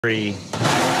3, 2,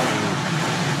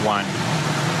 1.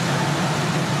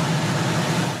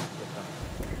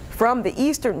 From the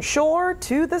eastern shore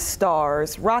to the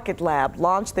stars, Rocket Lab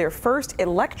launched their first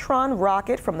electron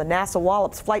rocket from the NASA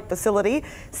Wallops Flight Facility,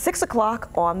 6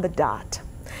 o'clock on the dot.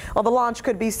 Well, the launch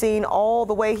could be seen all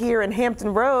the way here in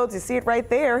Hampton Roads. You see it right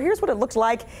there. Here's what it looks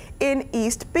like in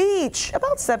East Beach,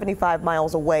 about 75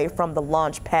 miles away from the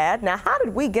launch pad. Now, how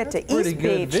did we get to East Beach?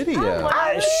 Pretty good video.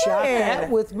 I shot that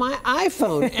with my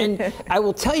iPhone. And I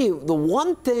will tell you, the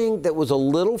one thing that was a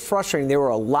little frustrating, there were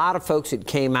a lot of folks that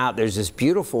came out. There's this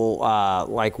beautiful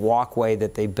like walkway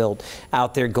that they built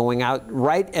out there going out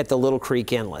right at the Little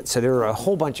Creek Inlet. So there were a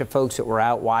whole bunch of folks that were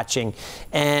out watching,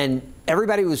 and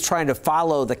everybody was trying to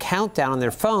follow the countdown on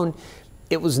their phone.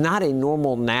 It was not a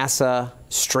normal NASA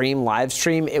live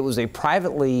stream. It was a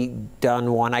privately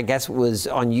done one. I guess it was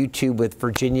on YouTube with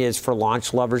Virginia is for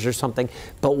Launch Lovers or something.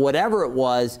 But whatever it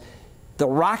was, the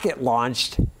rocket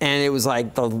launched, and it was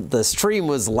like the stream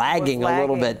was lagging a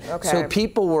little bit. Okay. So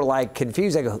people were like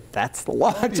confused. I go, that's the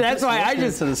launch. That's why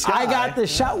I got the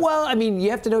shot. Well, I mean, you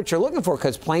have to know what you're looking for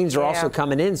because planes are also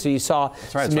coming in. So you saw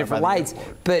some different lights.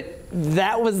 But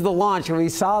that was the launch, and we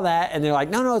saw that, and they're like,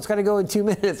 no, it's got to go in 2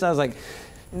 minutes. I was like,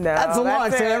 no, that's the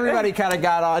launch. So everybody kind of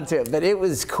got onto it, but it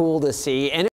was cool to see. And